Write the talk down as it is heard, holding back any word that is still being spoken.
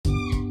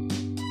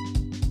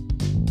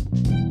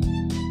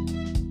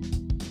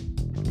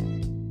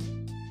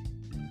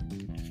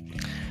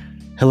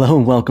Hello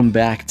and welcome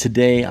back.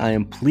 Today I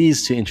am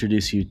pleased to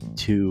introduce you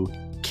to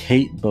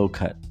Kate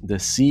Bowcut, the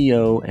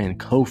CEO and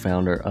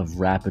co-founder of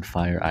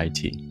RapidFire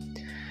IT.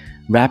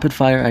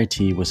 RapidFire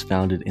IT was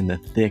founded in the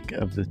thick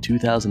of the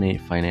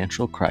 2008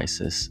 financial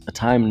crisis, a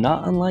time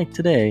not unlike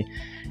today,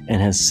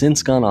 and has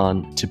since gone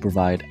on to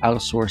provide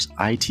outsourced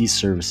IT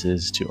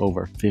services to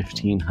over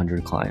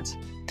 1,500 clients.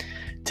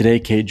 Today,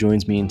 Kate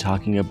joins me in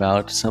talking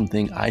about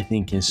something I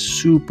think is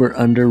super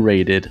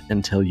underrated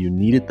until you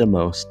need it the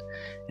most,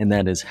 and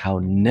that is how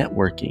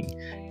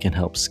networking can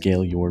help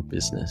scale your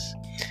business.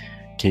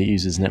 Kate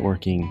uses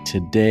networking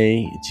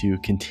today to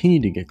continue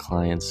to get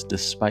clients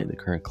despite the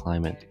current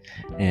climate,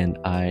 and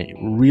I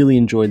really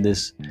enjoyed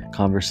this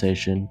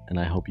conversation, and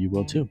I hope you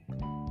will too.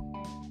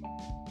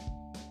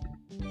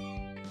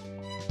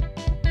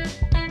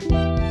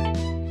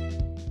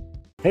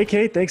 Hey,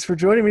 Kate, thanks for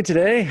joining me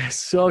today.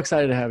 So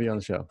excited to have you on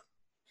the show.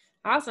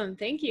 Awesome.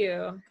 Thank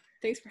you.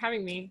 Thanks for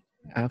having me.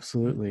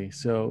 Absolutely.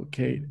 So,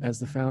 Kate, as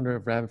the founder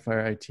of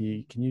RapidFire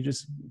IT, can you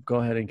just go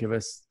ahead and give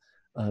us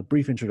a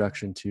brief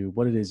introduction to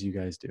what it is you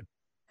guys do?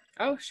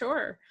 Oh,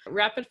 sure.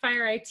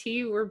 RapidFire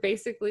IT, we're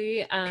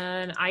basically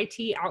an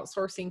IT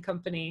outsourcing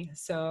company.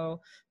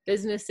 So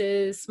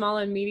businesses, small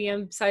and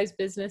medium-sized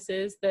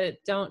businesses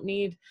that don't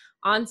need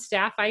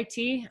on-staff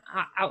IT,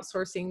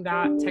 outsourcing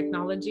that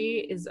technology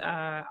is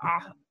a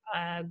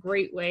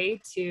great way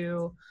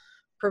to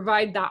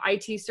provide that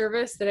IT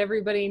service that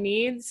everybody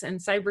needs and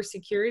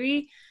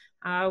cybersecurity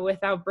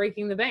without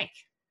breaking the bank.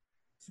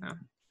 So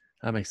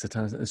That makes a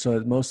ton of sense. So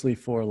mostly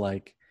for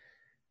like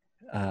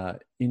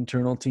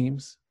internal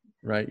teams,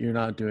 right? You're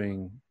not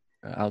doing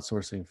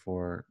outsourcing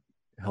for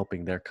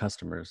helping their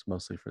customers,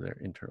 mostly for their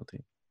internal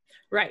team.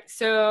 Right.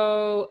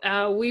 So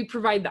we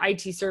provide the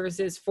IT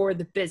services for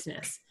the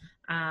business.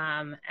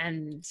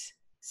 And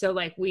so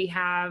like we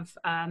have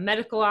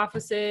medical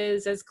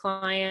offices as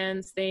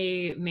clients.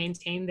 They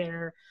maintain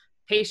their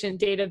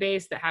patient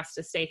database that has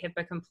to stay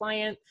HIPAA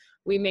compliant.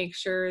 We make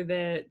sure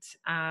that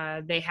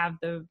they have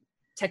the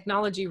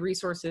technology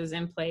resources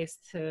in place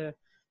to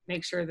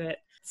make sure that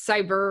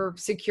cyber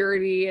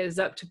security is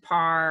up to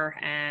par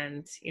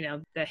and,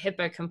 the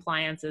HIPAA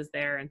compliance is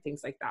there and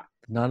things like that.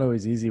 Not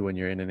always easy when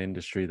you're in an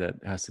industry that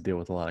has to deal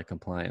with a lot of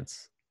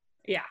compliance.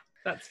 Yeah,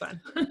 that's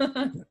fun.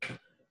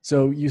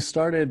 So you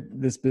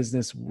started this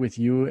business with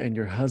you and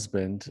your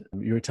husband.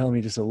 You were telling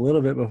me just a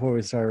little bit before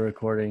we started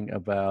recording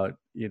about,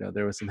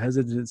 there was some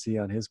hesitancy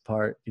on his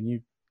part. Can you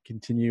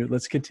continue?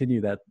 Let's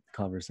continue that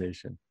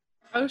conversation.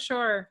 Oh,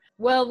 sure.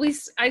 Well,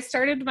 I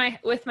started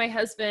with my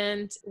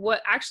husband.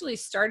 What actually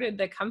started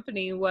the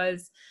company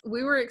was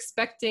we were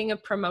expecting a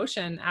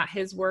promotion at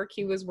his work.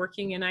 He was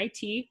working in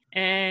IT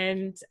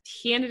and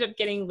he ended up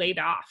getting laid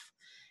off.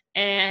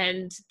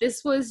 And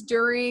this was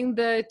during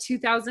the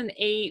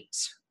 2008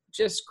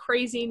 just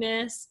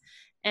craziness.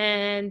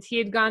 And he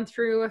had gone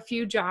through a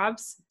few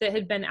jobs that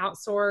had been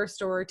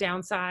outsourced or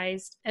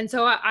downsized. And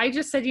so I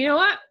just said, you know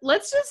what,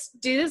 let's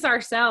just do this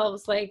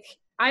ourselves. Like,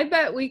 I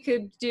bet we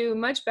could do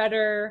much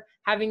better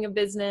having a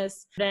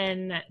business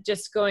than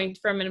just going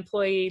from an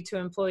employee to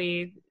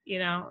employee,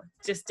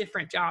 just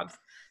different jobs.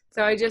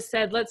 So I just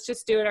said, let's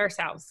just do it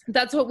ourselves.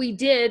 That's what we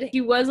did.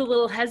 He was a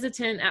little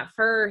hesitant at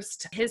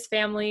first. His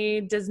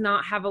family does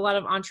not have a lot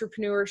of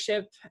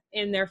entrepreneurship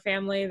in their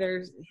family.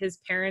 His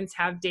parents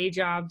have day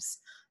jobs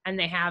and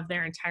they have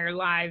their entire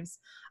lives.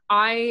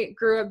 I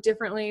grew up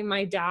differently.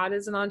 My dad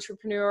is an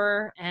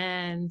entrepreneur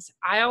and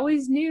I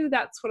always knew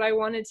that's what I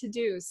wanted to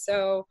do.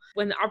 So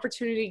when the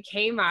opportunity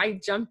came, I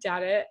jumped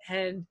at it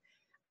and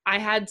I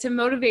had to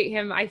motivate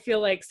him, I feel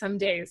like, some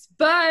days.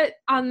 But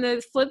on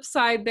the flip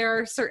side, there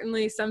are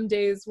certainly some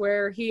days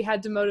where he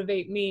had to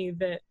motivate me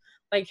that,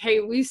 like,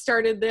 hey, we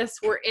started this,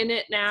 we're in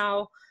it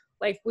now,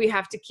 like, we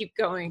have to keep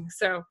going.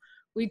 So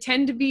we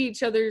tend to be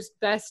each other's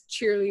best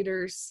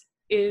cheerleaders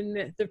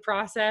in the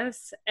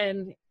process.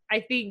 And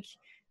I think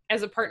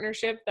as a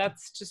partnership,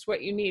 that's just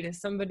what you need, is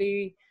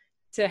somebody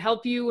to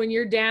help you when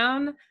you're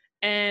down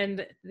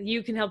and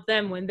you can help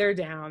them when they're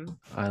down.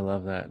 I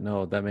love that.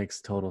 No, that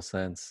makes total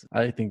sense.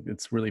 I think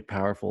it's really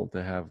powerful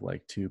to have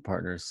like two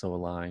partners so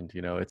aligned.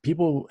 If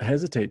people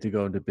hesitate to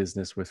go into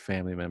business with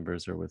family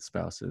members or with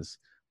spouses,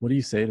 what do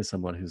you say to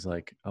someone who's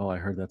like, oh, I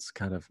heard that's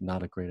kind of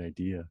not a great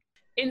idea?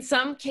 In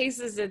some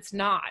cases, it's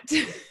not.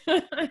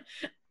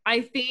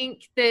 I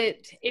think that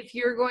if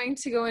you're going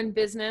to go in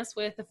business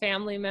with a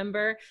family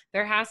member,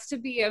 there has to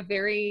be a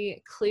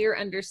very clear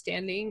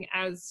understanding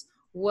as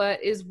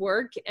what is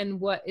work and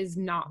what is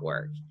not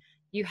work.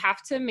 You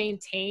have to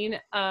maintain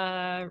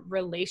a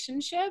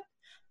relationship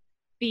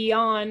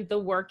beyond the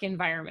work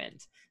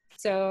environment.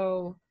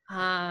 So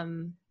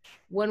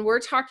when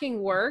we're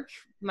talking work,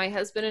 my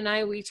husband and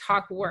I, we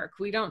talk work.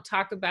 We don't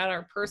talk about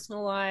our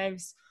personal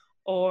lives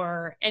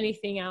or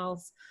anything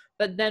else.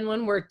 But then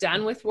when we're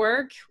done with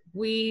work,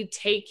 we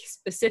take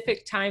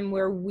specific time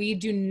where we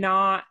do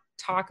not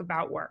talk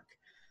about work,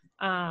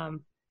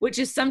 which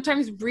is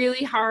sometimes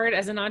really hard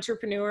as an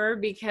entrepreneur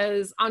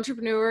because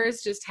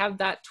entrepreneurs just have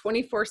that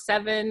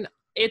 24/7,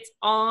 it's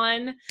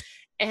on.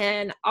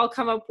 and I'll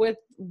come up with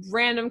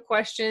random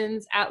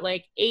questions at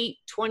like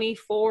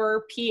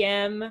 8:24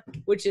 p.m.,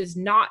 which is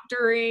not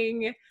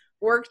during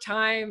work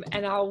time.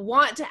 And I'll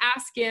want to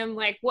ask him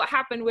like, what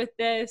happened with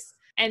this?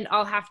 And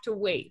I'll have to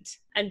wait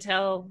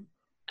until,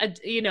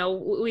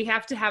 we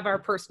have to have our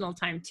personal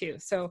time too.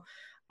 So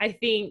I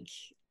think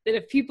that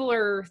if people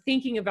are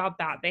thinking about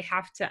that, they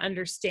have to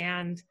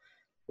understand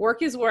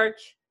work is work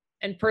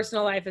and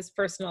personal life is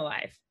personal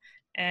life,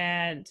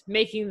 and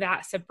making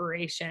that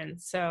separation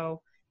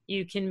so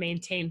you can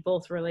maintain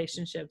both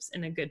relationships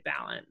in a good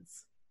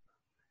balance.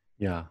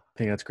 Yeah, I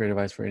think that's great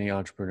advice for any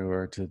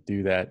entrepreneur to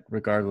do that,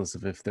 regardless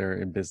of if they're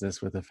in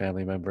business with a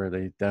family member.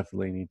 They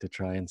definitely need to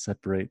try and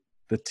separate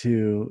the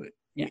two.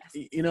 Yes.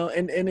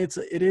 And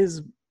it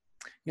is,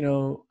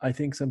 I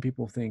think some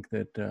people think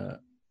that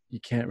you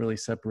can't really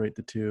separate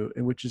the two,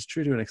 and which is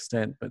true to an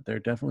extent, but there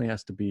definitely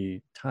has to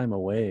be time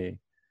away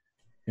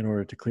in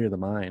order to clear the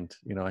mind.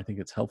 I think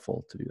it's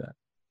helpful to do that.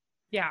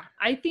 Yeah,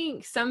 I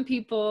think some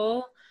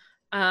people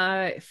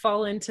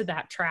fall into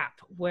that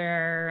trap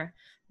where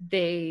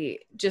they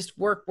just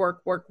work,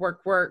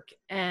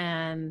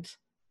 and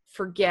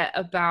forget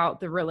about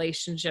the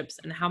relationships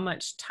and how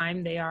much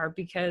time they are,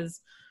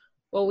 because,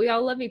 well, we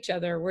all love each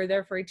other. We're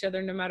there for each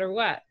other no matter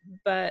what,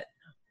 but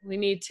we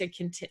need to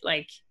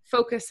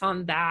focus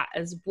on that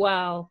as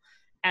well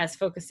as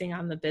focusing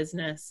on the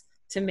business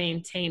to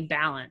maintain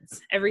balance.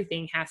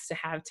 Everything has to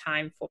have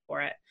time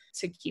for it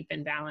to keep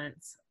in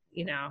balance.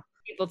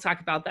 People talk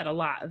about that a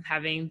lot, of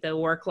having the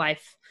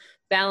work-life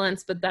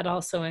balance, but that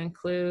also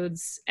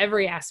includes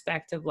every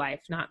aspect of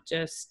life, not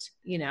just,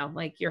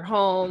 like your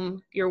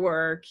home, your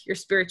work, your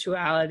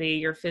spirituality,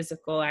 your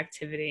physical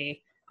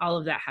activity. All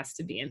of that has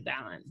to be in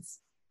balance.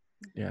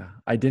 Yeah.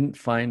 I didn't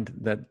find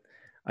that.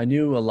 I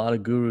knew a lot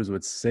of gurus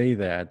would say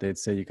that. They'd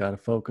say, you got to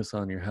focus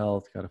on your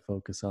health, got to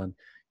focus on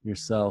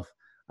yourself.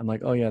 I'm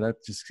like, oh yeah,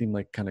 that just seemed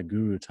like kind of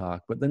guru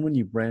talk. But then when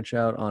you branch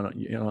out on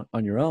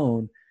your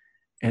own,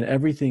 and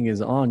everything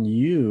is on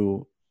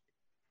you,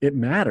 it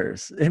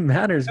matters. It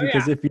matters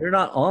because if you're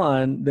not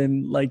on,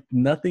 then like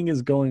nothing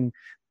is going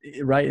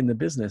right in the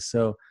business.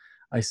 So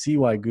I see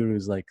why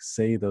gurus like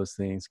say those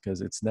things,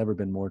 because it's never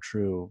been more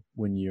true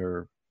when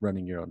you're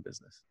running your own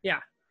business. Yeah.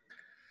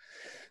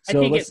 So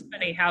I think it's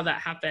funny how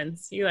that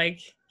happens. You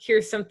like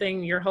hear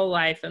something your whole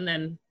life, and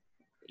then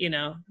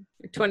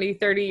 20,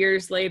 30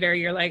 years later,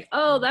 you're like,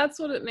 oh, that's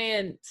what it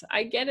meant.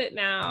 I get it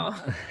now.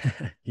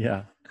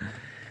 Yeah.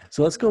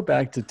 So let's go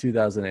back to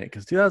 2008,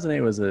 because 2008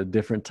 was a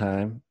different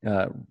time.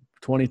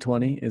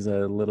 2020 is a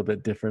little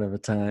bit different of a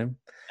time.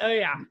 Oh,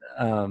 yeah.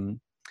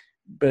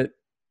 But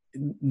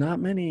not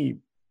many,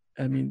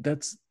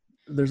 there's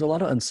a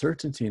lot of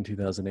uncertainty in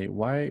 2008.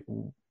 Why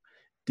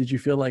did you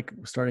feel like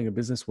starting a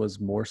business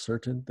was more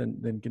certain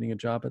than getting a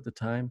job at the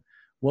time?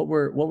 What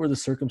were the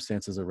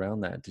circumstances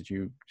around that? Did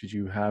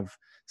you have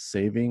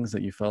savings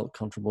that you felt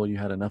comfortable you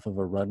had enough of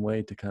a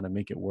runway to kind of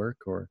make it work?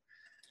 Or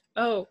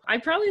Oh, I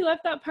probably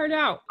left that part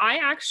out. I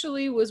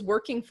actually was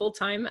working full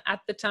time at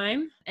the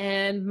time,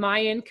 and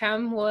my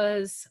income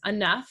was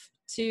enough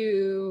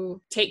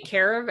to take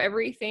care of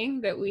everything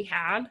that we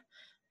had.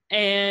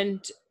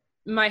 And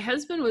my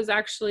husband was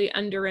actually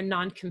under a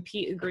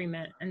non-compete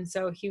agreement. And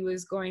so he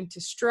was going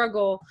to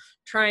struggle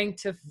trying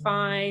to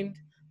find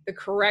the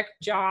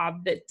correct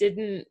job that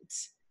didn't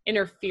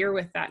interfere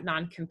with that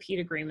non-compete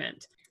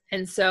agreement.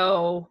 And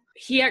so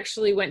he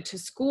actually went to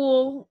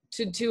school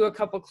to do a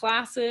couple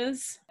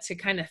classes to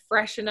kind of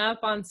freshen up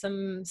on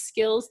some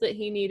skills that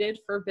he needed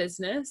for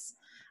business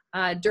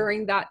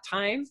during that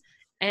time.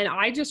 And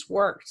I just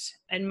worked,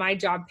 and my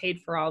job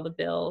paid for all the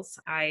bills.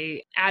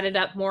 I added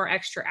up more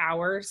extra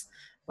hours,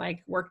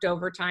 like worked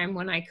overtime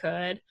when I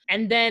could.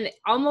 And then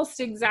almost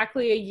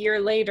exactly a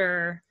year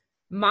later,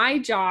 my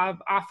job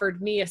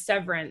offered me a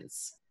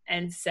severance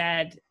and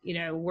said,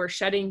 we're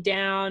shutting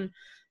down.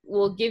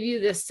 We'll give you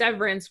this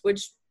severance,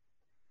 which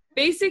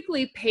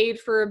basically paid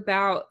for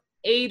about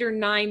 8 or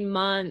 9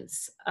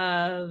 months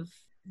of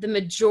the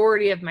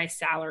majority of my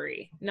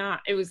salary.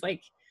 It was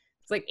like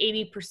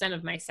 80%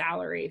 of my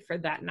salary for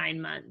that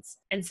 9 months.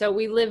 And so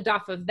we lived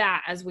off of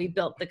that as we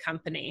built the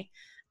company.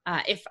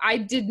 If I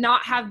did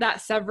not have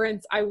that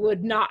severance, I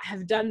would not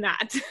have done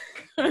that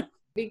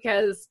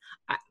because,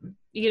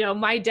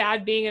 my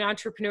dad being an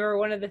entrepreneur,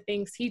 one of the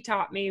things he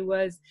taught me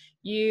was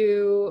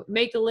you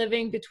make a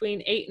living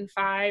between 8 and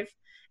 5,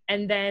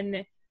 and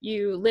then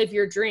you live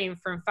your dream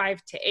from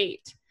 5 to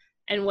 8.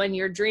 And when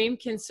your dream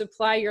can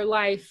supply your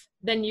life,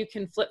 then you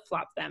can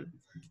flip-flop them,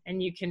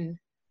 and you can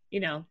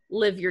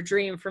live your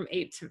dream from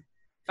 8 to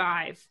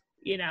 5,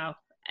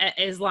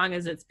 as long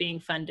as it's being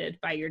funded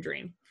by your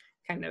dream,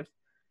 kind of.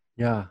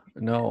 Yeah,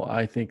 no,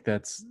 I think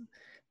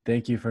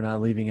thank you for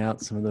not leaving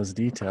out some of those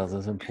details.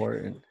 That's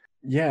important.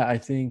 Yeah, I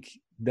think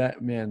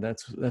that, man,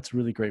 that's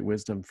really great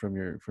wisdom from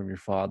your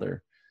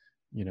father,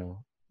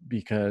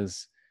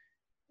 because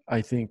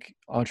I think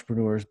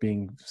entrepreneurs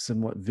being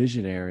somewhat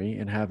visionary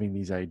and having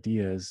these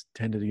ideas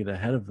tend to get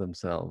ahead of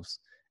themselves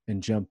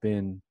and jump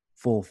in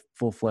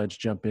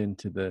full-fledged, jump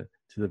into the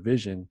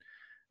vision,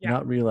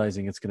 not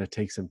realizing it's going to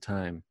take some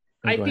time.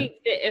 I Go ahead.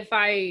 think that if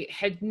I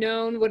had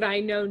known what I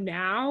know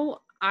now,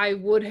 I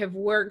would have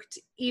worked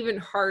even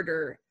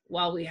harder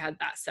while we had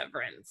that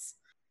severance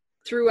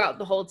throughout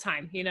the whole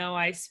time.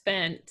 I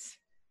spent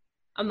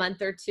a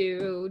month or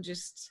two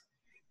just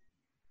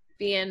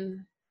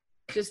being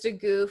just a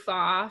goof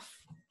off,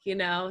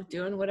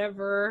 doing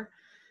whatever,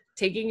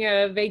 taking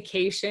a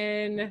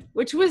vacation,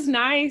 which was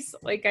nice.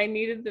 Like, I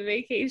needed the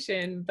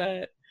vacation,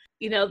 but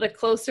the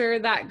closer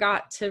that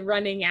got to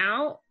running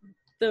out,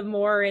 the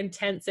more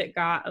intense it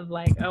got of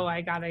like, oh,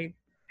 I gotta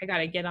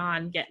get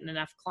on getting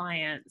enough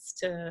clients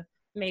to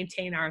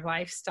maintain our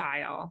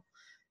lifestyle.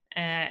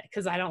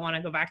 Because I don't want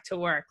to go back to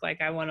work. Like,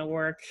 I want to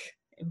work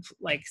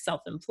like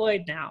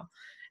self-employed now.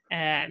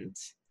 And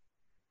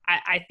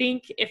I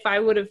think if I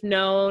would have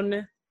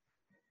known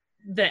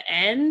the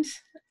end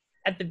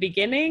at the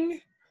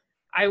beginning,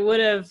 I would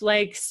have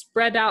like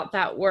spread out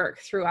that work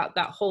throughout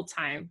that whole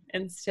time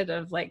instead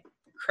of like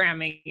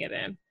cramming it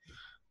in.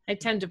 I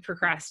tend to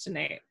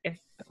procrastinate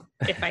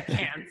if I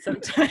can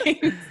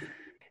sometimes.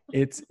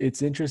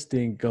 It's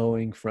interesting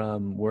going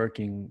from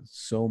working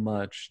so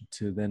much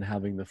to then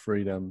having the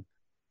freedom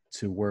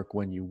to work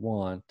when you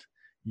want.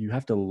 You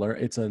have to learn.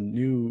 It's a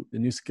new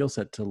skill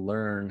set to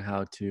learn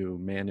how to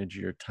manage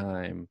your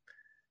time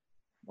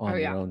on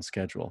your own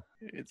schedule.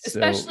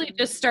 Especially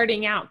just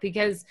starting out,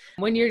 because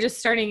when you're just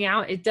starting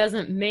out, it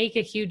doesn't make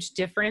a huge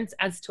difference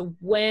as to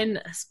when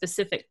a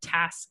specific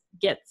task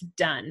gets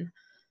done.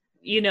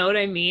 You know what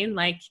I mean?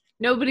 Like,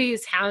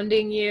 nobody's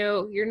hounding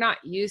you. You're not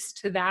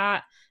used to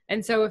that.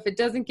 And so if it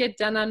doesn't get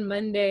done on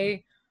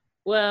Monday,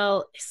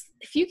 well,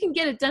 if you can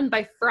get it done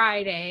by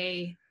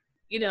Friday,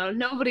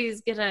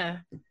 nobody's going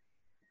to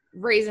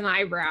raise an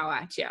eyebrow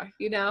at you,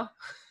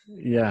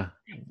 Yeah.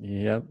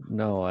 Yep.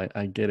 No,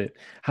 I get it.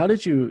 How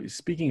did you,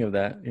 speaking of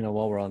that,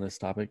 while we're on this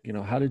topic,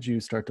 how did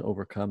you start to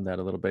overcome that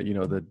a little bit?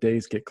 The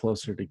days get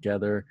closer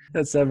together.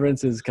 That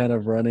severance is kind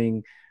of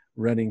running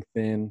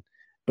thin,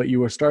 but you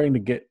were starting to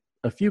get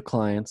a few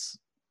clients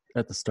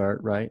at the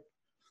start, right?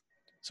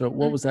 So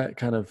what was that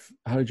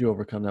how did you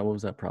overcome that? What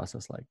was that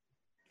process like?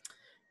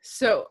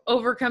 So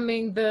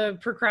overcoming the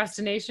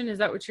procrastination, is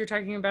that what you're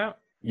talking about?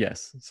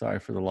 Yes. Sorry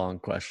for the long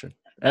question.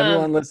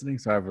 Everyone listening,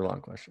 sorry for the long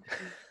question.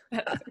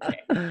 That's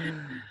okay.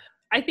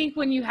 I think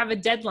when you have a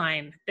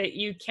deadline that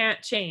you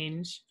can't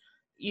change,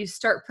 you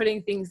start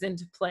putting things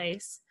into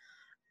place.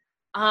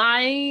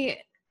 I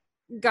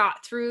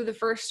got through the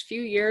first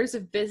few years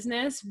of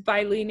business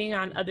by leaning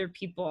on other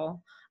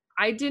people.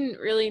 I didn't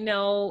really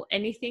know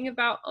anything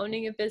about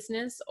owning a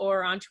business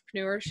or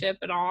entrepreneurship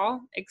at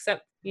all,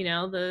 except,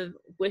 the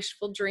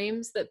wishful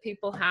dreams that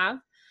people have.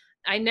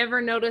 I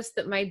never noticed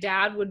that my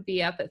dad would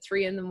be up at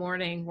 3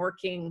 a.m.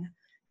 working,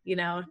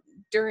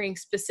 during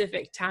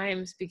specific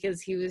times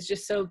because he was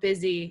just so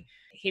busy.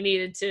 He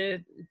needed to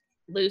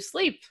lose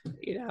sleep,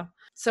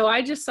 So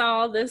I just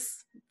saw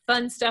this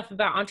fun stuff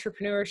about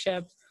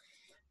entrepreneurship.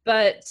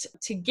 But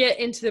to get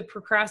into the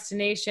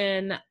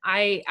procrastination,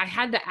 I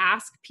had to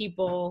ask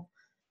people,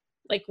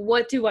 like,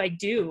 what do I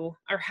do?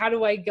 Or how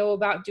do I go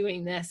about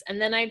doing this?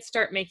 And then I'd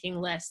start making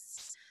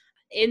lists.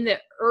 In the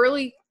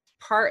early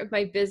part of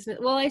my business,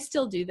 well, I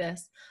still do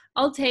this.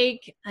 I'll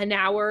take an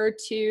hour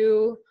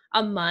to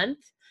a month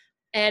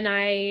and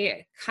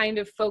I kind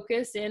of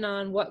focus in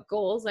on what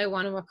goals I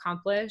want to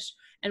accomplish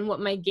and what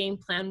my game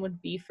plan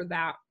would be for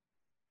that.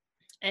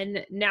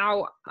 And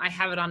now I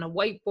have it on a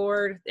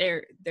whiteboard.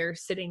 They're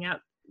sitting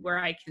up where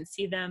I can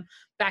see them.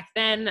 Back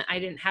then, I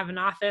didn't have an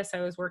office. I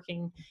was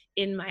working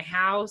in my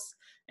house.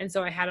 And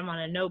so I had them on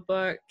a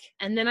notebook.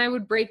 And then I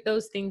would break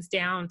those things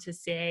down to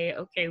say,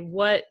 okay,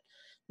 what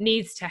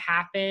needs to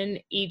happen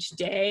each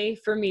day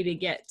for me to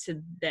get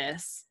to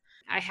this?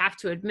 I have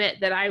to admit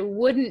that I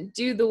wouldn't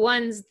do the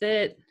ones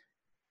that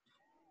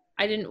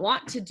I didn't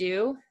want to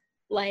do.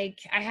 Like,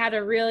 I had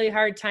a really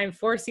hard time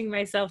forcing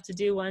myself to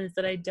do ones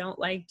that I don't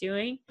like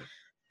doing.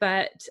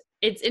 But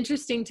it's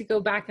interesting to go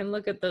back and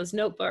look at those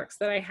notebooks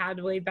that I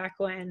had way back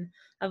when,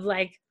 of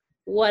like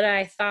what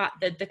I thought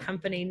that the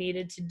company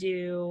needed to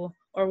do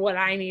or what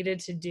I needed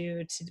to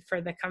do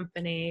for the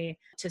company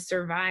to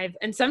survive.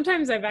 And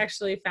sometimes I've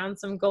actually found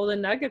some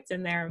golden nuggets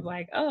in there of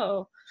like,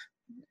 oh,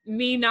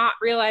 me not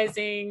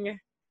realizing,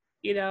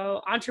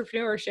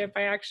 entrepreneurship,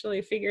 I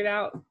actually figured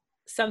out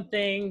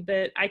something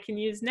that I can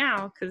use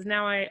now because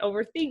now I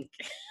overthink.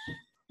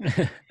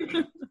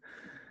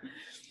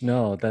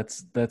 No,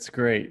 that's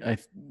great. I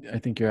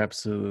think you're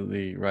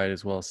absolutely right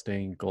as well.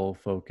 Staying goal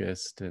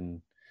focused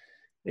and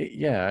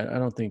I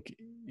don't think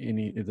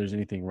if there's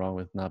anything wrong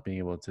with not being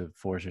able to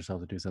force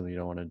yourself to do something you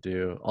don't want to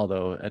do.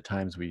 Although at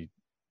times we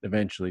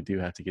eventually do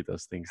have to get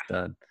those things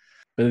done.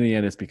 But in the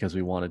end, it's because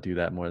we want to do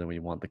that more than we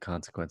want the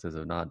consequences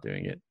of not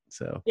doing it.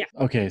 So, yeah.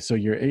 Okay. So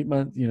you're 8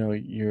 months,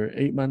 you're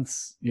 8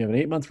 months, you have an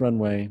 8-month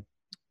runway.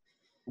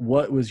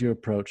 What was your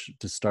approach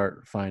to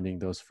start finding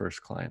those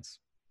first clients?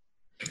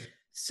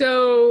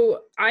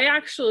 So I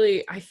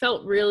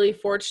felt really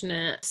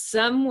fortunate.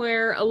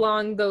 Somewhere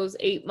along those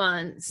 8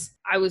 months,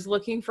 I was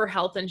looking for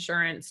health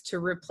insurance to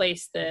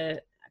replace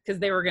because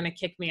they were going to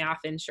kick me off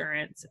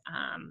insurance.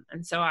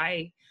 And so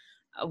I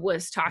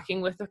was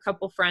talking with a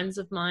couple friends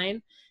of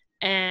mine,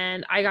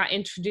 and I got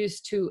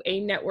introduced to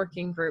a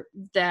networking group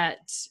that,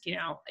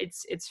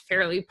 it's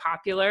fairly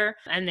popular,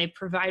 and they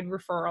provide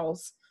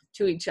referrals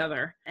to each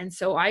other. And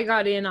so I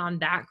got in on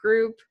that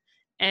group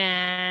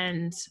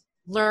and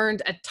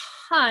learned a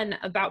ton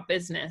about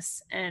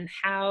business and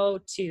how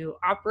to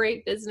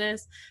operate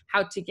business,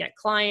 how to get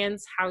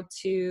clients, how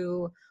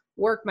to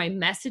work my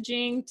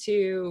messaging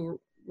to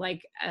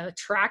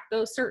attract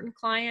those certain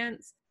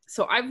clients.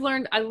 So I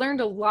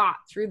learned a lot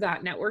through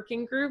that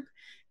networking group.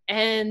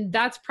 And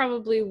that's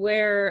probably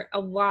where a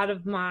lot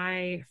of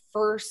my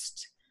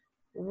first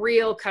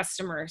real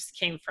customers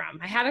came from.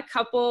 I had a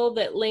couple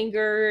that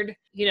lingered,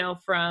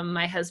 from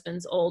my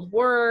husband's old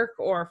work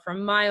or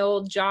from my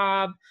old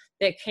job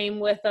that came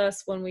with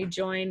us when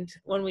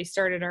we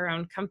started our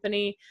own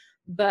company.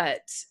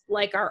 But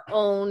like our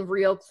own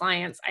real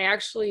clients, I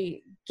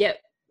actually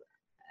get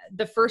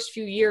the first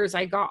few years,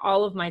 I got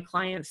all of my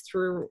clients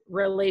through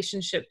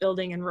relationship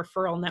building and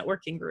referral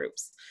networking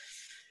groups.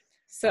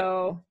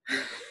 So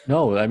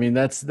No, I mean,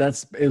 is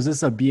this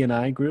a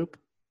BNI group?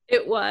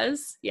 it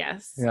was,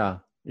 yes. Yeah.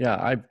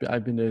 Yeah.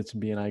 I've been to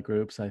some BNI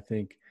groups. I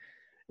think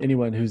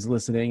anyone who's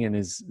listening and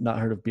has not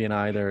heard of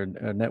BNI, they're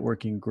a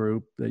networking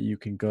group that you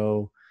can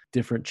go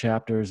different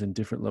chapters in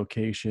different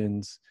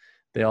locations.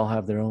 They all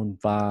have their own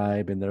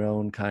vibe and their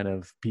own kind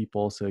of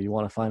people. So you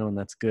want to find one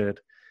that's good.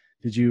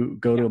 Did you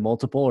go to a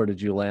multiple, or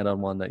did you land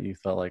on one that you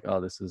felt like, oh,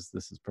 this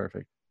is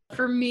perfect?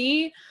 For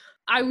me,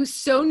 I was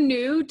so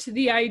new to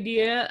the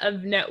idea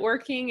of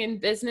networking in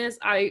business.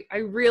 I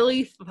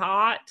really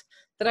thought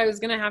that I was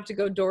going to have to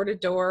go door to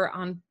door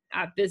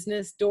at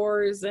business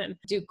doors and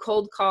do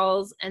cold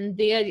calls. And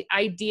the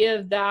idea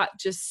of that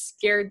just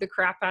scared the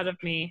crap out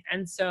of me.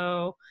 And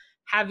so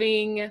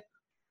having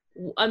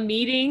a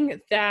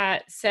meeting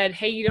that said,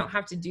 hey, you don't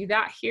have to do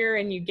that here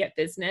and you get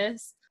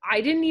business, I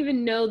didn't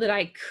even know that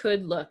I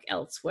could look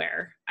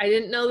elsewhere. I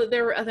didn't know that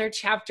there were other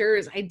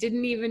chapters. I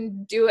didn't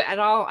even do it at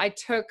all. I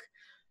took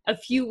a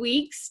few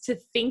weeks to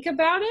think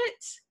about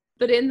it.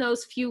 But in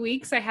those few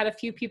weeks, I had a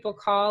few people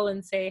call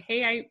and say,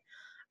 hey,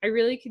 I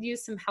really could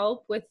use some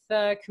help with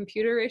the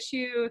computer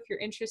issue if you're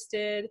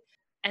interested.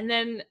 And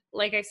then,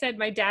 like I said,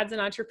 my dad's an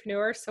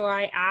entrepreneur. So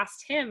I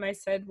asked him, I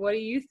said, what do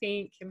you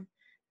think?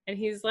 And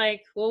he's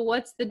like, well,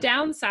 what's the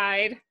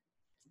downside?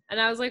 And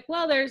I was like,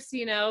 well, there's,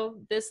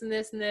 this and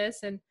this and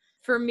this. And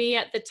for me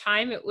at the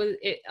time,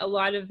 a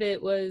lot of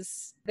it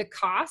was the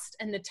cost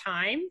and the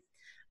time.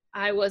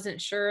 I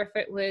wasn't sure if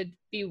it would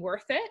be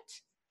worth it.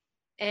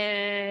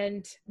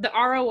 And the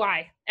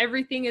ROI,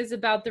 everything is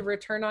about the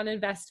return on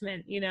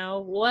investment.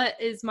 What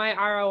is my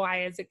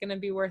ROI? Is it going to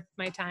be worth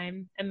my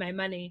time and my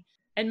money?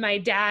 And my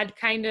dad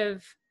kind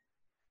of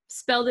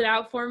spelled it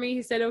out for me.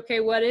 He said,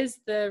 okay, what is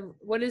the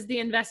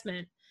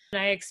investment?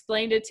 And I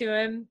explained it to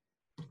him.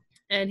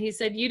 And he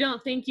said, you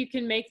don't think you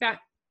can make that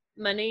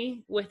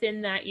money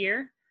within that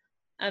year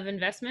of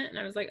investment? And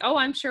I was like, oh,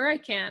 I'm sure I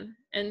can.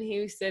 And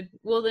he said,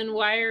 well, then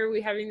why are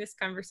we having this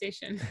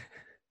conversation?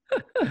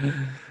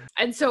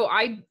 And so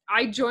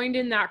I joined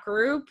in that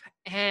group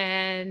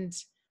and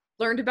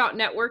learned about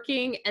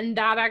networking. And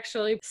that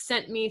actually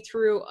sent me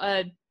through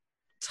a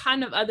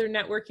ton of other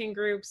networking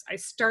groups. I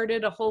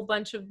started a whole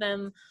bunch of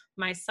them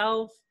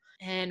myself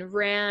and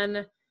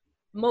ran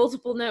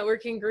multiple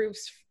networking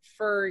groups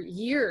for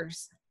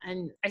years.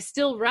 And I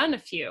still run a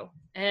few.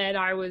 And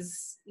I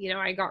was,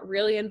 I got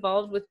really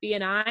involved with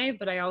BNI,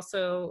 but I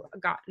also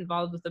got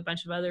involved with a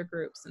bunch of other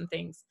groups and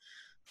things.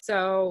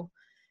 So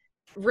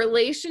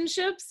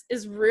relationships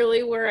is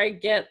really where I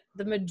get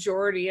the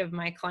majority of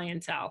my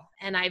clientele.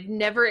 And I've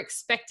never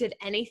expected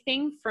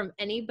anything from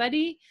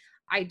anybody.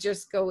 I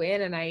just go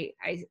in and I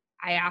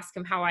ask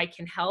them how I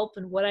can help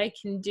and what I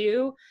can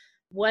do,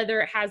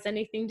 whether it has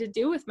anything to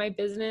do with my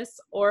business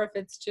or if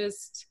it's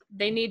just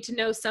they need to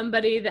know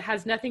somebody that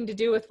has nothing to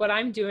do with what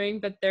I'm doing,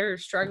 but they're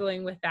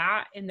struggling with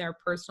that in their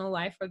personal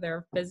life or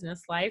their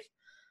business life.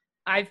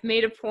 I've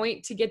made a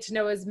point to get to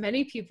know as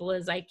many people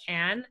as I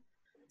can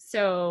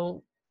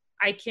so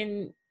I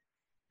can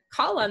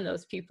call on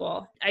those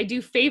people. I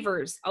do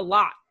favors a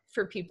lot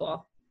for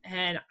people.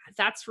 And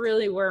that's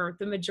really where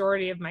the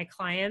majority of my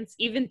clients,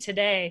 even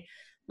today,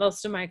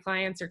 most of my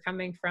clients are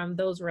coming from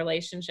those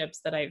relationships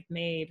that I've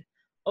made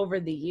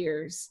over the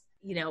years,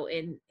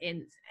 in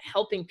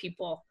helping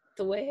people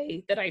the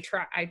way that I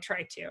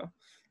try to,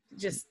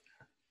 just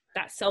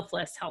that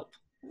selfless help.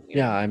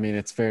 Yeah. I mean,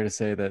 it's fair to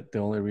say that the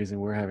only reason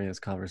we're having this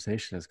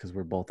conversation is because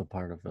we're both a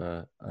part of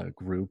a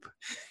group,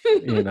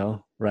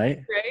 right?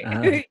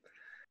 Right.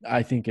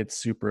 I think it's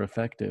super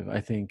effective.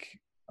 I think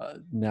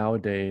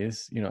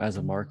nowadays, as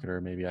a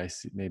marketer,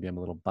 maybe I'm a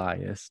little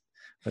biased,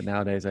 but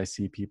nowadays I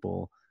see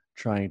people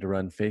trying to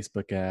run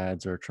Facebook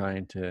ads or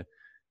trying to,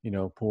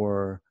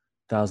 pour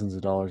thousands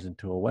of dollars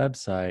into a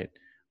website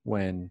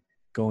when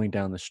going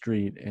down the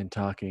street and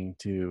talking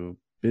to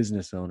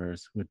business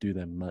owners would do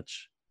them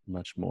much,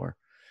 much more.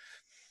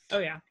 Oh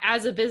yeah.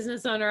 As a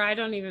business owner, I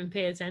don't even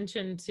pay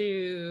attention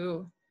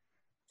to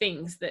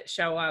things that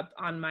show up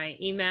on my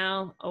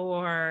email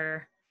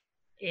or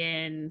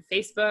in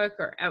Facebook,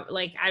 or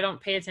like I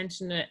don't pay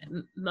attention to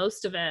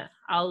most of it.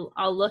 I'll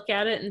look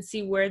at it and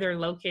see where they're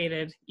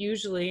located.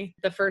 Usually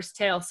the first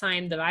tail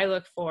sign that I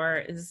look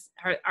for is,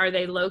 are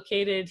they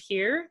located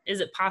here?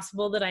 Is it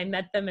possible that I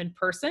met them in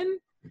person?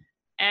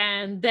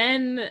 And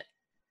then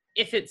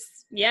if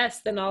it's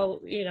yes, then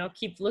I'll,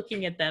 keep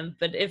looking at them.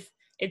 But if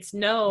it's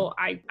no,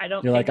 I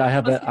don't. You're like, I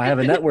have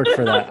a network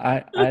for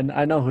that.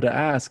 I know who to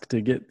ask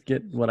to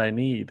get what I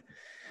need.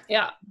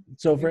 Yeah.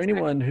 So for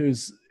anyone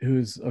who's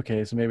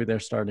okay, so maybe they're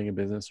starting a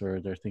business or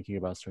they're thinking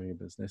about starting a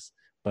business,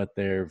 but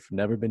they've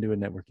never been to a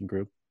networking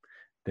group.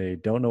 They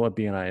don't know what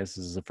BNI is.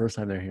 This is the first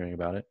time they're hearing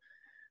about it.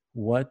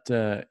 What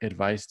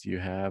advice do you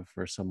have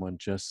for someone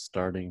just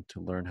starting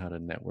to learn how to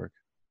network?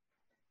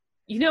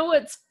 You know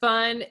what's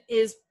fun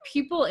is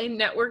people in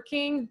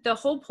networking, the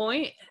whole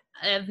point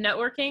of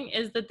networking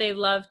is that they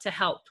love to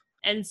help.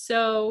 And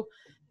so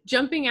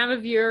jumping out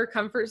of your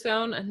comfort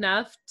zone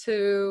enough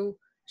to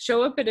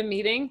show up at a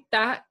meeting,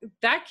 that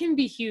can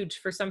be huge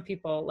for some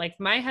people. Like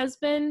my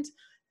husband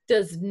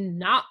does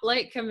not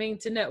like coming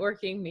to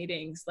networking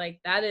meetings. Like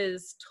that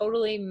is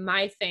totally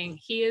my thing.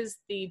 He is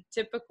the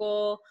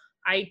typical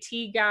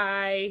IT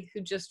guy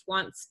who just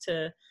wants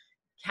to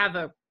have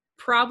a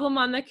problem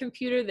on the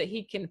computer that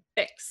he can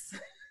fix.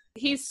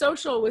 He's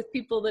social with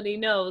people that he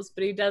knows,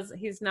 but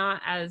he's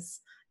not as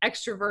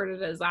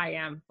extroverted as I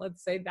am.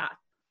 Let's say that.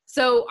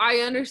 So I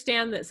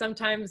understand that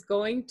sometimes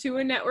going to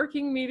a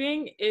networking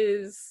meeting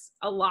is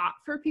a lot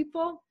for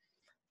people,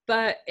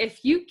 but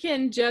if you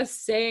can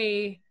just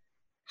say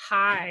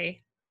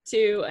hi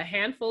to a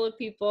handful of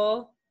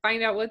people,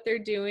 find out what they're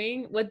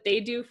doing, what they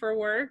do for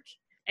work,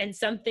 and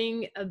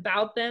something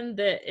about them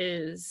that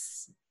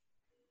is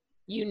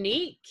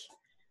unique,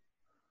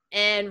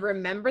 and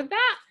remember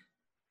that,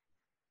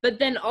 but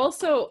then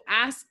also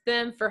ask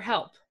them for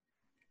help.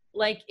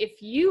 Like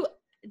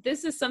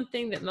this is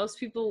something that most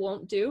people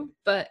won't do,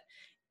 but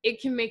it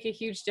can make a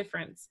huge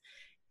difference.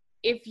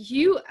 If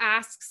you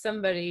ask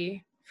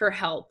somebody for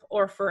help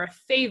or for a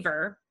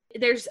favor,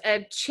 there's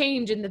a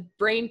change in the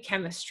brain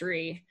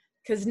chemistry,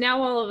 because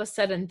now all of a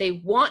sudden they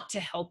want to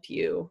help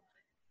you.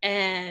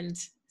 And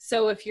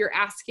so if you're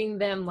asking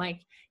them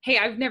like, hey,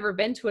 I've never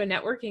been to a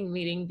networking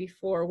meeting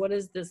before, what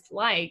is this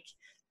like?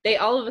 They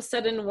all of a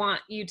sudden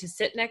want you to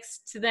sit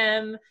next to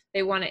them.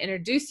 They want to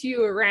introduce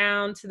you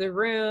around to the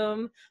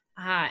room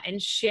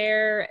and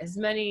share as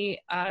many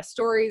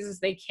stories as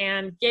they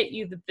can, get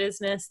you the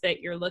business that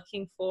you're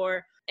looking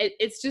for.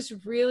 It's just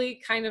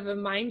really kind of a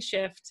mind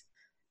shift.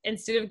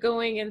 Instead of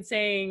going and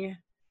saying,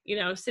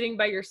 sitting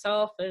by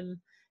yourself and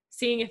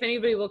seeing if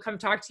anybody will come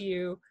talk to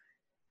you,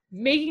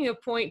 making a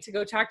point to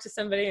go talk to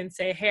somebody and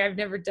say, hey, I've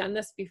never done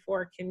this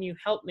before. Can you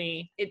help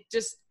me? It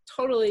just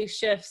totally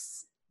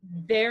shifts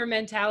their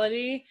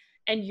mentality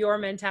and your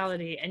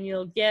mentality, and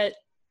you'll get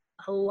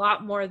a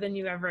lot more than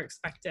you ever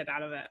expected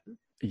out of it.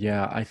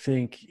 Yeah, I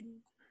think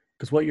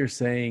because what you're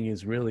saying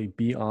is really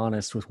be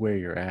honest with where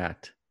you're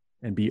at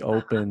and be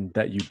open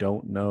that you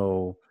don't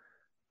know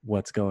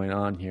what's going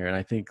on here. And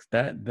I think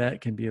that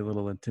can be a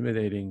little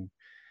intimidating,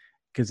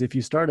 because if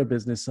you start a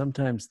business,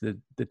 sometimes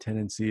the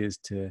tendency is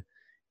to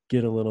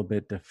get a little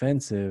bit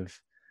defensive,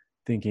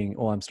 thinking,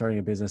 oh, I'm starting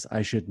a business,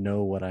 I should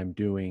know what I'm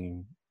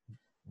doing,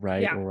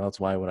 right? Yeah. Or else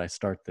why would I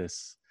start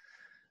this?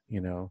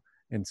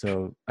 And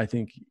so I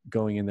think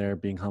going in there,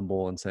 being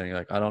humble and saying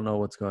like, I don't know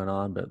what's going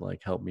on, but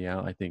like, help me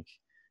out. I think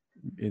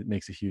it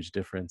makes a huge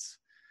difference,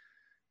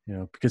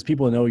 because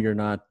people know you're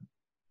not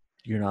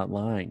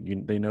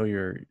lying. They know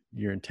your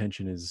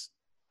intention is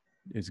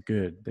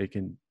good. They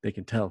can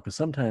tell, because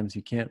sometimes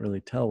you can't really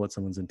tell what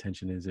someone's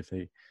intention is if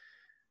they,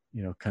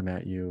 come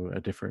at you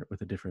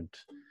with a different,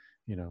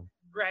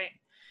 Right.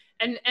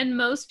 And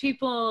most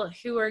people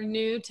who are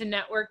new to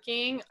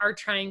networking are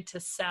trying to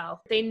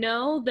sell. They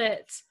know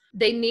that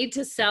they need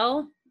to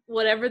sell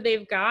whatever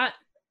they've got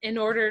in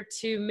order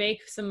to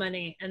make some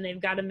money, and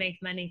they've got to make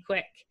money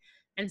quick.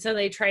 And so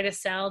they try to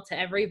sell to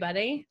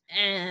everybody.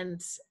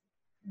 And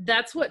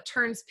that's what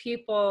turns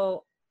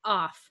people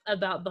off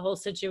about the whole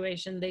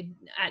situation.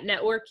 At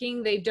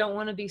networking, they don't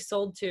want to be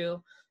sold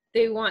to.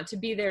 They want to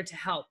be there to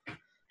help.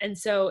 And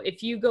so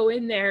if you go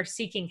in there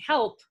seeking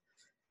help,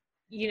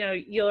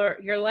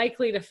 you're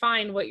likely to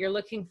find what you're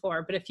looking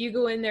for. But if you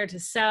go in there to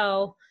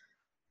sell,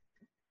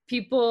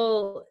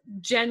 people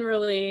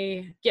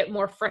generally get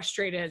more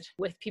frustrated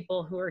with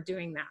people who are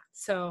doing that.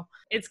 So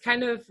it's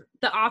kind of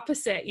the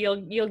opposite.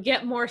 You'll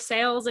get more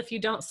sales if you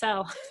don't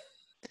sell.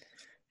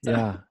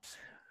 Yeah.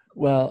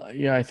 Well,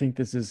 yeah, I think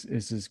this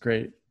is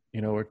great.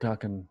 We're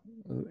talking,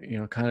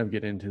 kind of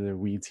get into the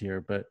weeds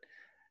here, but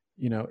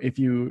if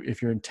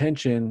your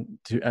intention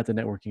at the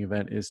networking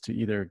event is to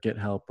either get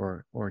help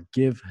or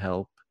give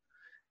help,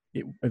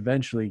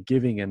 eventually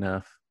giving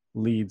enough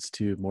leads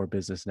to more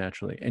business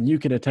naturally. And you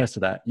can attest to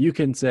that. You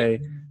can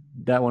say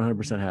that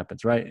 100%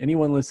 happens, right?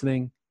 Anyone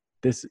listening,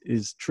 this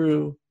is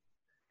true.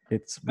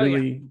 It's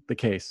really the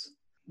case.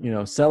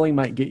 Selling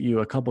might get you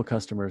a couple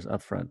customers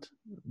up front,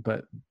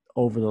 but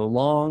over the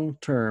long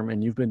term,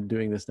 and you've been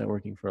doing this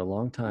networking for a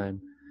long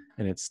time,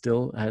 and it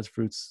still has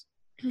fruits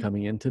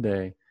coming in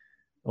today,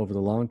 over the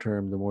long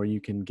term, the more you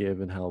can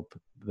give and help,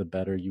 the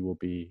better you will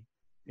be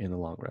in the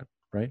long run,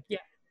 right? Yeah,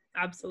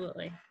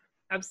 absolutely.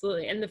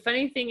 Absolutely. And the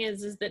funny thing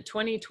is that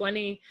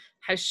 2020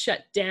 has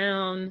shut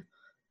down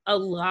a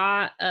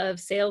lot of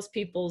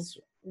salespeople's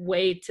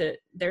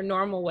their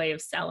normal way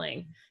of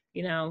selling.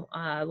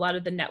 A lot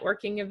of the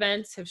networking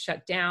events have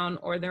shut down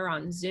or they're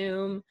on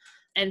Zoom.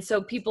 And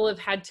so people have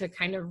had to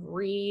kind of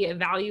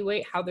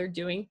reevaluate how they're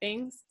doing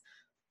things.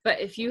 But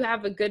if you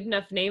have a good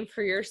enough name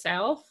for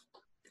yourself,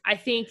 I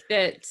think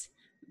that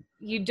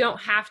you don't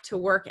have to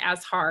work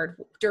as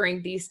hard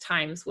during these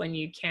times when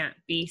you can't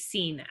be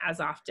seen as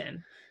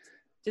often.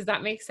 Does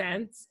that make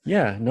sense?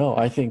 Yeah, no,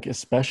 I think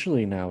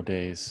especially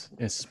nowadays,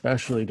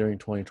 especially during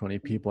 2020,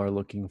 people are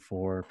looking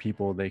for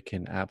people they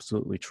can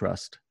absolutely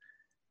trust.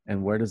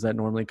 And where does that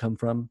normally come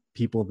from?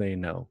 People they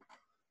know.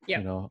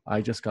 Yep.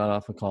 I just got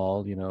off a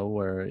call,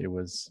 where it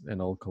was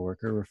an old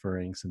coworker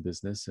referring some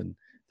business, and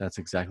that's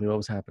exactly what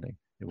was happening.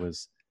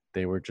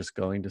 They were just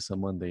going to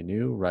someone they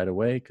knew right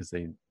away because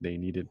they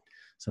needed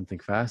something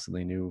fast and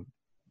they knew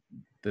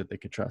that they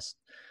could trust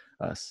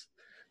us.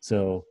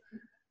 So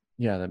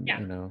yeah, it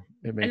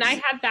And makes. I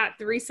had that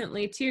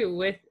recently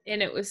too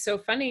and it was so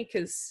funny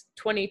because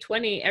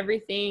 2020,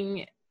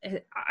 everything,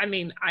 I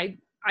mean,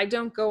 I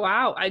don't go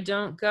out. I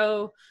don't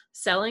go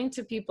selling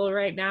to people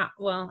right now.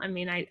 Well, I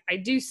mean, I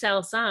do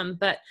sell some,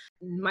 but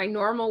my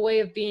normal way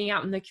of being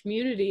out in the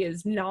community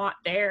is not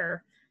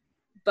there.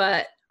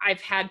 But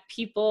I've had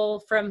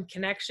people from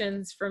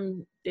connections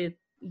from the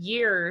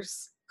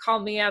years call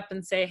me up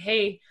and say,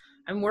 hey,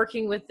 I'm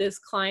working with this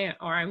client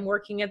or I'm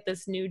working at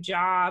this new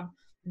job.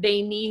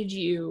 They need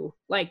you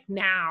like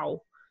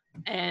now.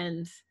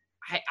 And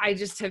I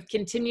just have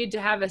continued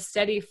to have a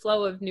steady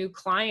flow of new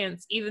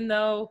clients, even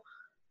though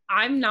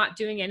I'm not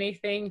doing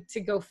anything to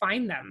go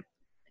find them.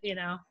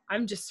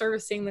 I'm just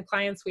servicing the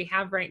clients we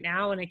have right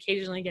now and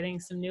occasionally getting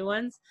some new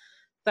ones.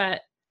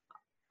 But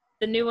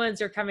the new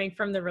ones are coming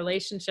from the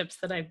relationships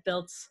that I've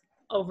built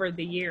over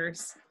the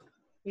years,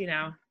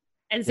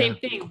 and same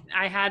thing.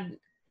 I had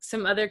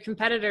some other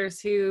competitors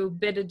who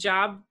bid a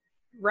job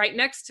right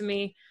next to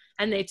me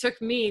and they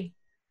took me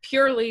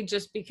purely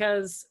just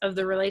because of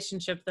the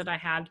relationship that I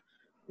had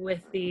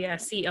with the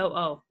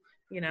COO,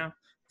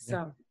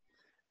 so.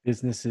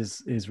 Business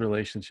is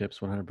relationships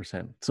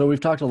 100%. So we've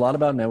talked a lot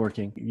about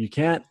networking. You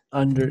can't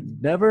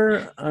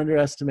never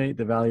underestimate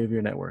the value of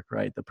your network,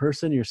 right? The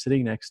person you're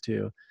sitting next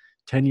to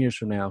 10 years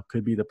from now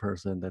could be the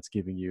person that's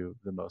giving you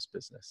the most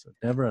business. So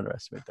never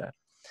underestimate that.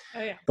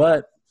 Oh yeah.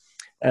 But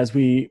as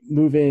we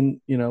move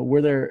in,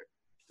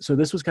 so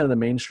this was kind of the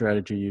main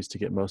strategy used to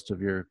get most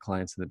of your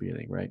clients in the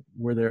beginning, right?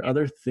 Were there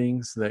other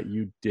things that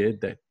you did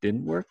that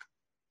didn't work?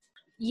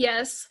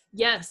 Yes,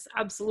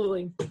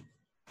 absolutely.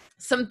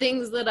 Some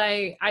things that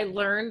I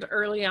learned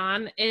early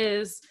on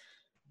is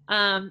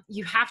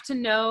you have to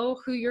know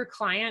who your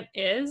client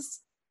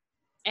is.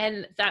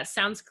 And that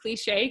sounds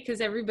cliche because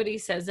everybody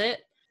says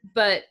it.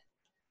 But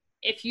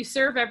if you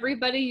serve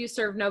everybody, you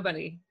serve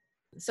nobody.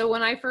 So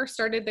when I first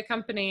started the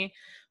company,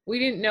 we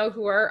didn't know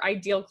who our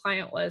ideal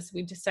client was.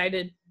 We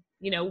decided,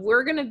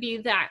 we're going to be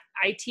that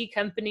IT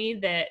company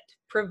that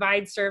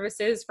provides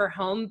services for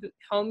home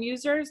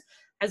users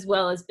as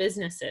well as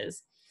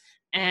businesses.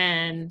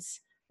 And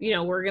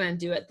we're going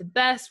to do it the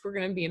best. We're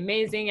going to be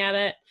amazing at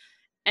it.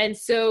 And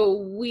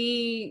so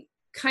we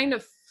kind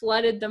of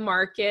flooded the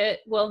market.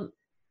 Well,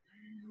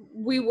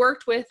 we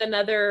worked with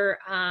another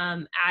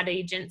ad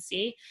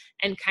agency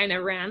and kind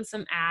of ran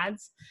some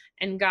ads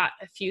and got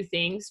a few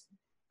things.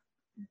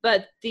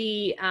 But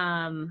the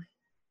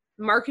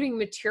marketing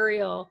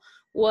material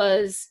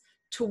was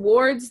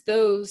towards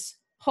those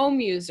home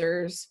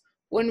users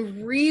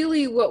when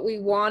really what we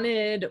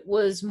wanted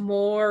was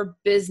more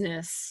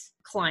business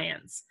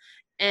clients.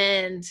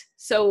 And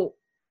so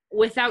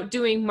without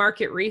doing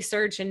market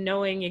research and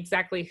knowing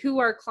exactly who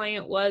our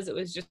client was, it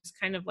was just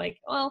kind of like,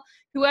 well,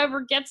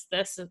 whoever gets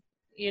this,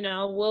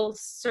 we'll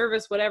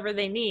service whatever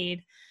they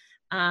need.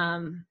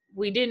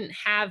 We didn't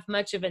have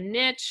much of a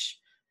niche.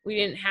 We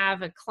didn't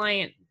have a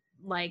client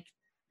like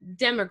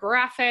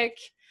demographic.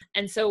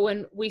 And so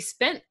when we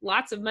spent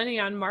lots of money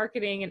on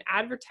marketing and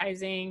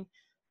advertising,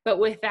 but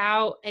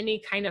without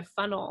any kind of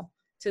funnel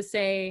to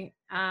say,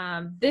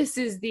 this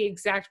is the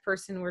exact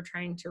person we're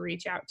trying to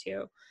reach out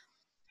to.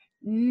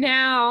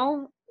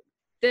 Now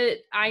that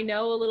I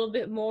know a little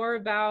bit more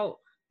about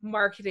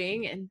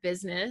marketing and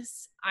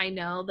business, I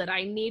know that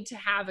I need to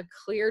have a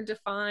clear,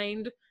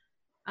 defined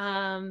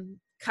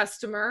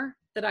customer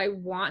that I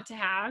want to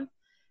have.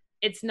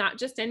 It's not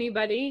just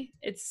anybody.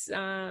 It's,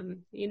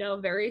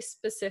 very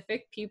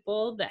specific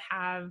people that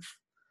have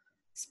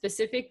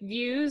specific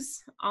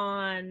views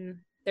on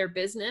their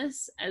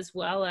business as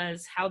well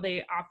as how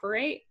they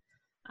operate.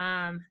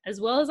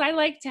 As well as I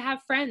like to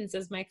have friends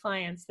as my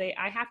clients.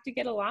 I have to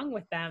get along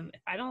with them.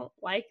 If I don't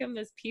like them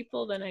as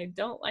people, then I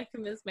don't like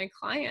them as my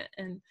client.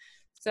 And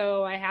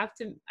so I have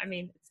to,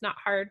 it's not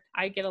hard.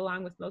 I get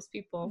along with most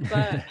people,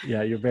 but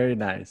yeah, you're very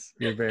nice.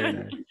 You're very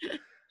nice.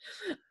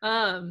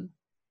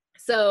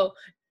 So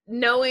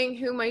knowing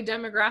who my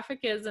demographic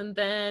is and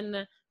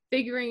then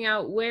figuring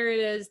out where it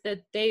is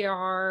that they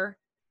are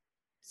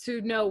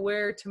to know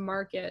where to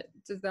market.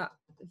 If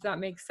that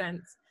makes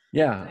sense?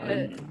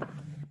 Yeah.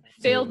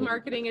 Failed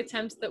marketing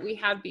attempts that we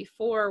had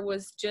before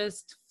was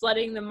just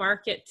flooding the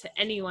market to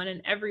anyone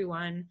and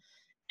everyone,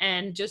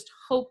 and just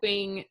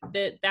hoping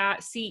that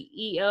that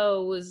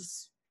CEO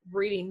was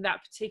reading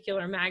that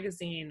particular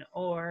magazine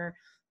or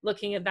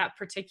looking at that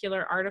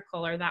particular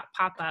article or that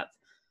pop-up.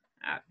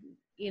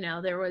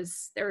 There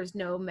was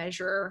no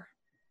measure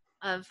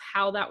of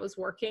how that was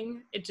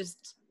working. It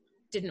just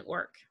didn't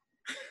work.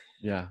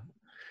 Yeah.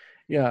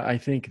 Yeah, I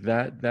think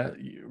that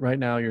right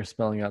now you're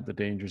spelling out the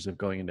dangers of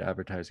going into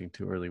advertising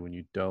too early when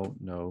you don't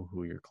know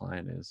who your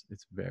client is.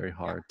 It's very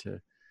hard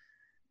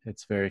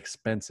it's very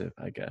expensive,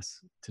 I guess,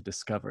 to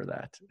discover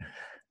that.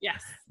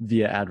 Yes.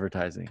 Via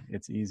advertising.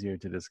 It's easier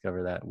to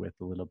discover that with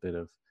a little bit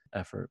of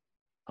effort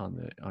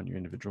on your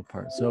individual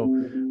part. So,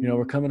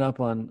 we're coming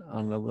up on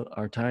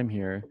our time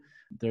here.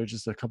 There's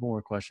just a couple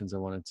more questions I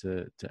wanted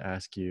to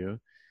ask you.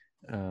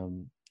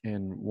 And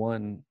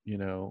one,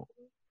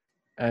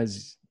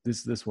 as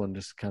this one,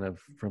 just kind of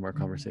from our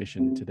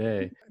conversation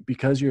today,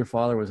 because your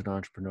father was an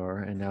entrepreneur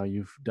and now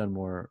you've done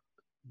more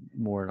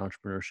in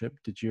entrepreneurship,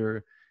 did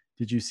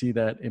you see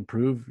that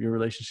improve your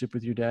relationship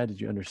with your dad?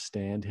 Did you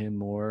understand him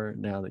more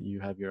now that you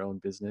have your own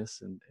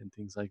business and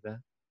things like that?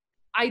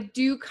 I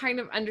do kind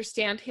of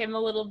understand him a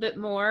little bit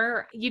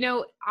more.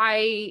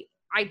 I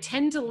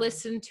tend to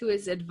listen to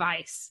his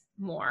advice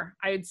more,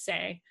 I would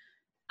say.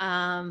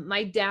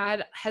 My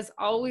dad has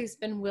always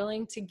been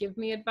willing to give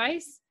me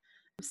advice.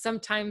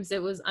 Sometimes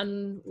it was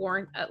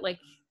unwarranted, like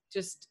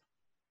just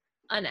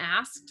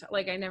unasked.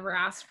 Like I never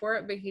asked for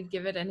it, but he'd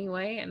give it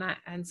anyway.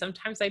 And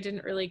sometimes I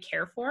didn't really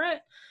care for it.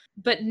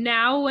 But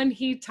now when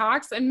he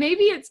talks, and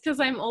maybe it's because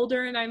I'm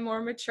older and I'm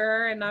more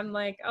mature and I'm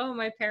like, oh,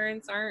 my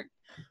parents aren't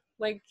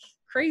like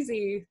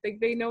crazy. Like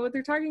they know what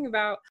they're talking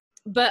about.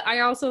 But I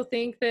also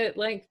think that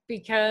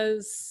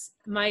because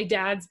my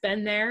dad's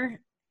been there,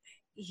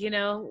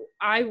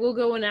 I will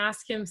go and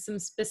ask him some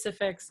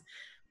specifics,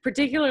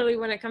 particularly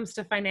when it comes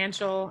to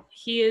financial.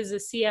 He is a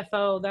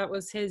CFO. That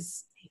was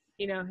his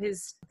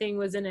thing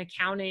was in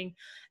accounting.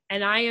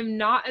 And I am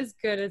not as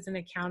good as an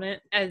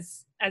accountant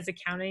as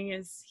accounting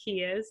as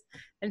he is.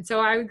 And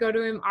so I would go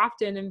to him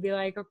often and be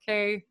like,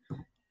 okay,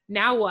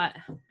 now what?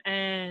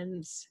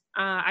 And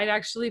I'd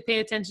actually pay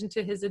attention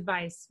to his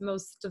advice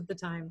most of the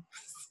time.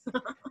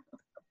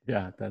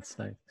 Yeah, that's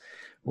nice.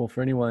 Well,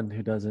 for anyone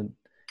who doesn't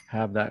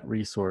have that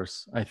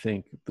resource, I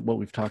think what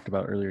we've talked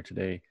about earlier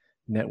today,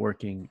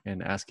 networking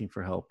and asking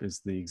for help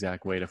is the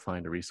exact way to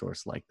find a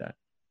resource like that.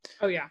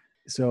 Oh yeah.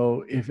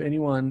 So if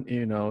anyone,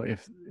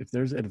 if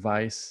there's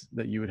advice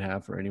that you would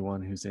have for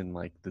anyone who's in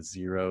like the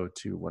 0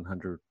 to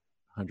 100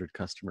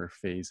 customer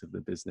phase of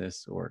the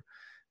business or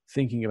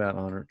thinking about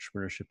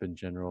entrepreneurship in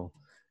general,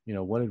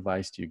 what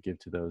advice do you give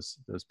to those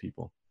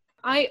people?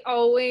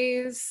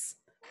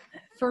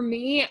 For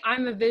me,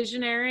 I'm a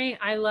visionary.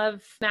 I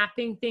love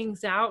mapping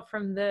things out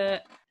from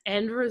the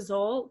end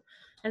result.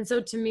 And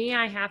so to me,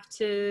 I have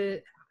to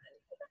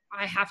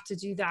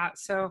do that.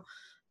 So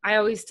I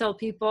always tell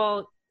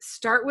people,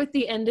 start with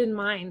the end in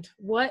mind.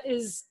 What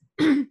is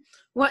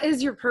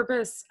your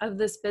purpose of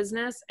this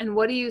business, and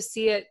what do you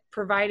see it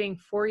providing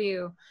for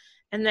you?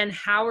 And then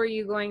how are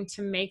you going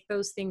to make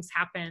those things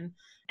happen?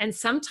 And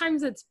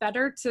sometimes it's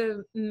better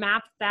to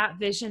map that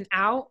vision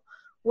out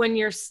when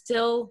you're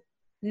still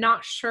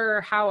not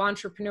sure how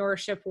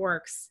entrepreneurship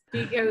works,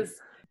 because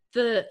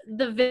the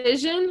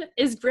vision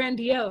is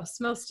grandiose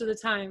most of the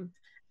time,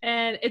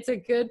 and it's a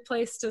good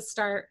place to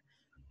start.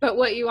 But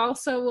what you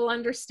also will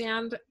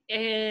understand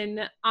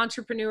in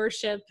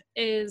entrepreneurship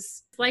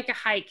is like a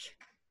hike.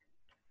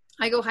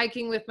 I go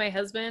hiking with my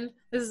husband.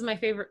 This is my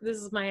favorite. This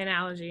is my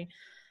analogy.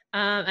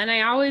 And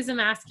I always am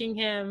asking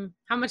him,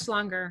 how much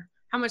longer?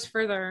 How much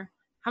further?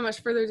 How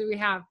much further do we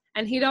have?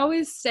 And he'd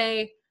always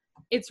say,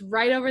 it's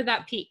right over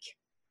that peak.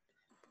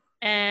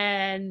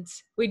 And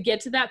we'd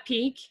get to that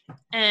peak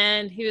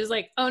and he was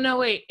like, oh no,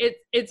 wait,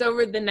 it's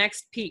over the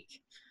next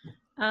peak.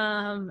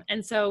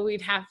 And so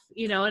we'd have,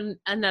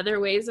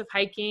 another ways of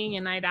hiking,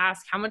 and I'd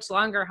ask, how much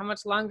longer?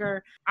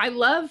 I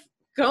love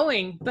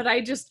going, but I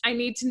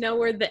need to know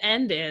where the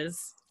end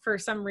is for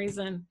some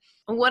reason.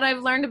 And what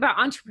I've learned about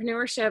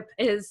entrepreneurship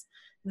is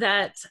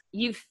that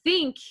you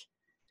think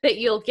that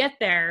you'll get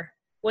there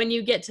when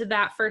you get to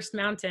that first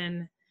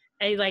mountain.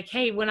 And like,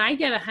 hey, when I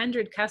get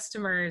 100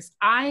 customers,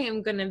 I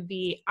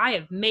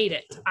have made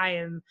it. I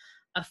am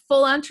a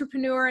full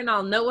entrepreneur and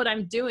I'll know what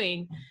I'm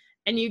doing.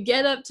 And you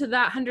get up to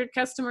that 100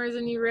 customers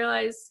and you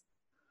realize,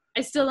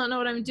 I still don't know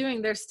what I'm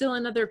doing. There's still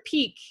another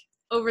peak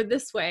over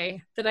this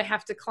way that I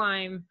have to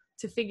climb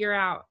to figure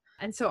out.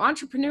 And so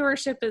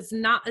entrepreneurship is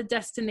not a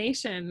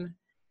destination.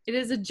 It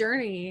is a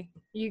journey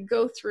you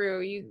go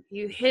through.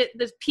 You hit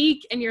the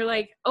peak and you're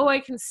like, oh, I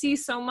can see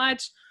so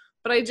much,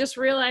 but I just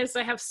realized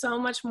I have so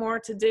much more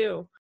to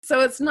do.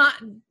 So it's not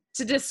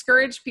to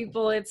discourage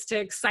people, it's to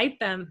excite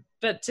them,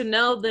 but to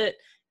know that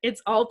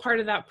it's all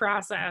part of that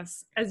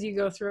process as you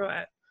go through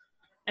it.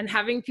 And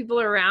having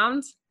people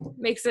around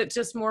makes it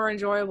just more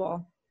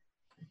enjoyable.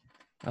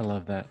 I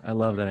love that. I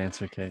love that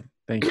answer, Kate.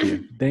 Thank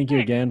you. Thank you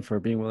again for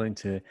being willing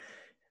to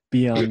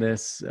be on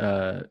this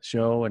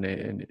show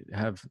and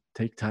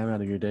take time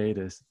out of your day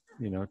to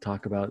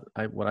talk about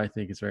what I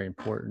think is very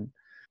important.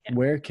 Yeah.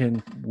 Where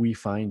can we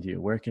find you?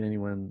 Where can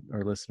anyone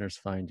or listeners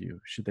find you?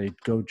 Should they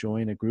go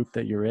join a group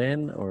that you're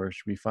in, or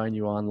should we find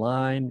you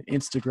online,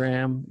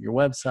 Instagram, your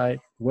website?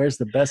 Where's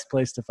the best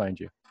place to find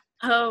you?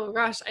 Oh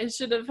gosh, I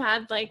should have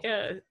had like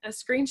a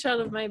screenshot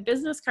of my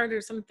business card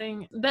or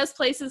something. Best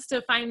places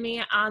to find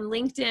me on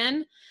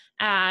LinkedIn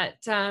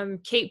at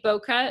Kate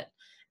Bowcut.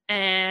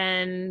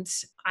 And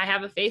I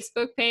have a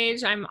Facebook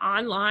page. I'm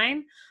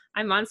online.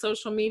 I'm on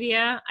social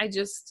media. I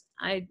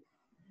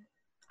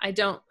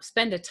don't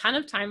spend a ton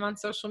of time on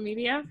social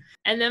media.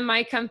 And then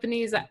my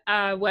company's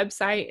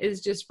website is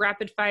just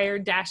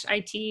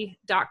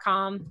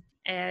rapidfire-it.com.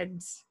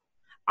 And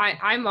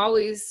I'm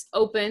always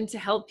open to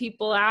help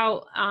people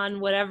out on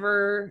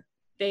whatever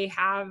they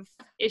have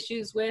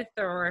issues with,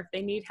 or if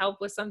they need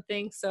help with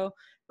something. So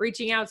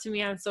reaching out to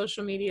me on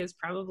social media is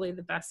probably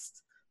the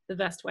best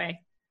way.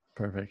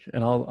 Perfect.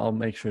 And I'll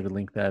make sure to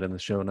link that in the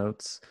show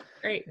notes.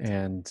 Great.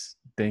 And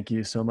thank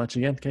you so much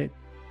again, Kate.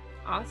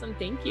 Awesome.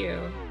 Thank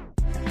you.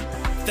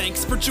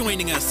 Thanks for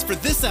joining us for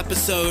this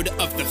episode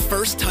of the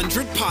First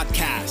 100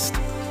 Podcast.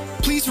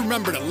 Please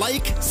remember to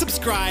like,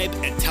 subscribe,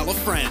 and tell a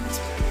friend.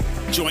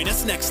 Join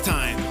us next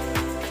time.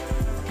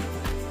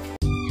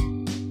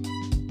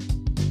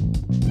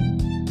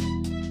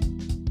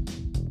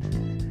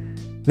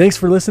 Thanks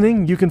for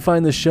listening. You can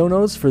find the show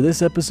notes for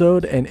this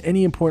episode and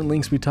any important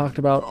links we talked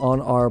about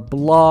on our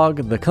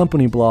blog, the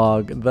company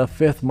blog,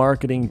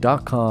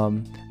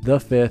 thefifthmarketing.com,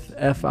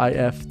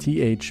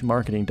 thefifth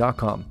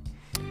marketing.com.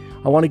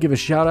 I want to give a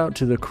shout out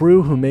to the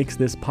crew who makes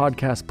this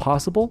podcast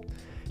possible.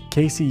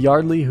 Casey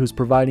Yardley, who's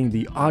providing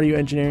the audio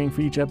engineering for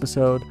each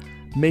episode,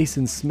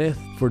 Mason Smith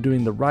for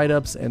doing the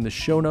write-ups and the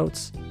show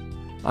notes.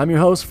 I'm your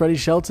host, Freddie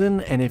Shelton,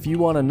 and if you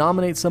want to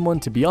nominate someone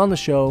to be on the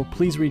show,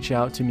 please reach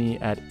out to me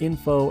at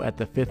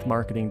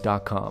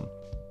info@thefifthmarketing.com.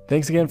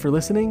 Thanks again for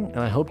listening, and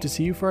I hope to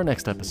see you for our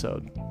next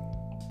episode.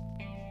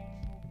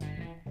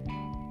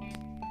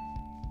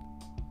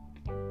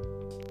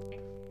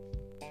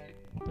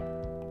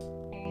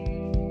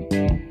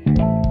 Thank you.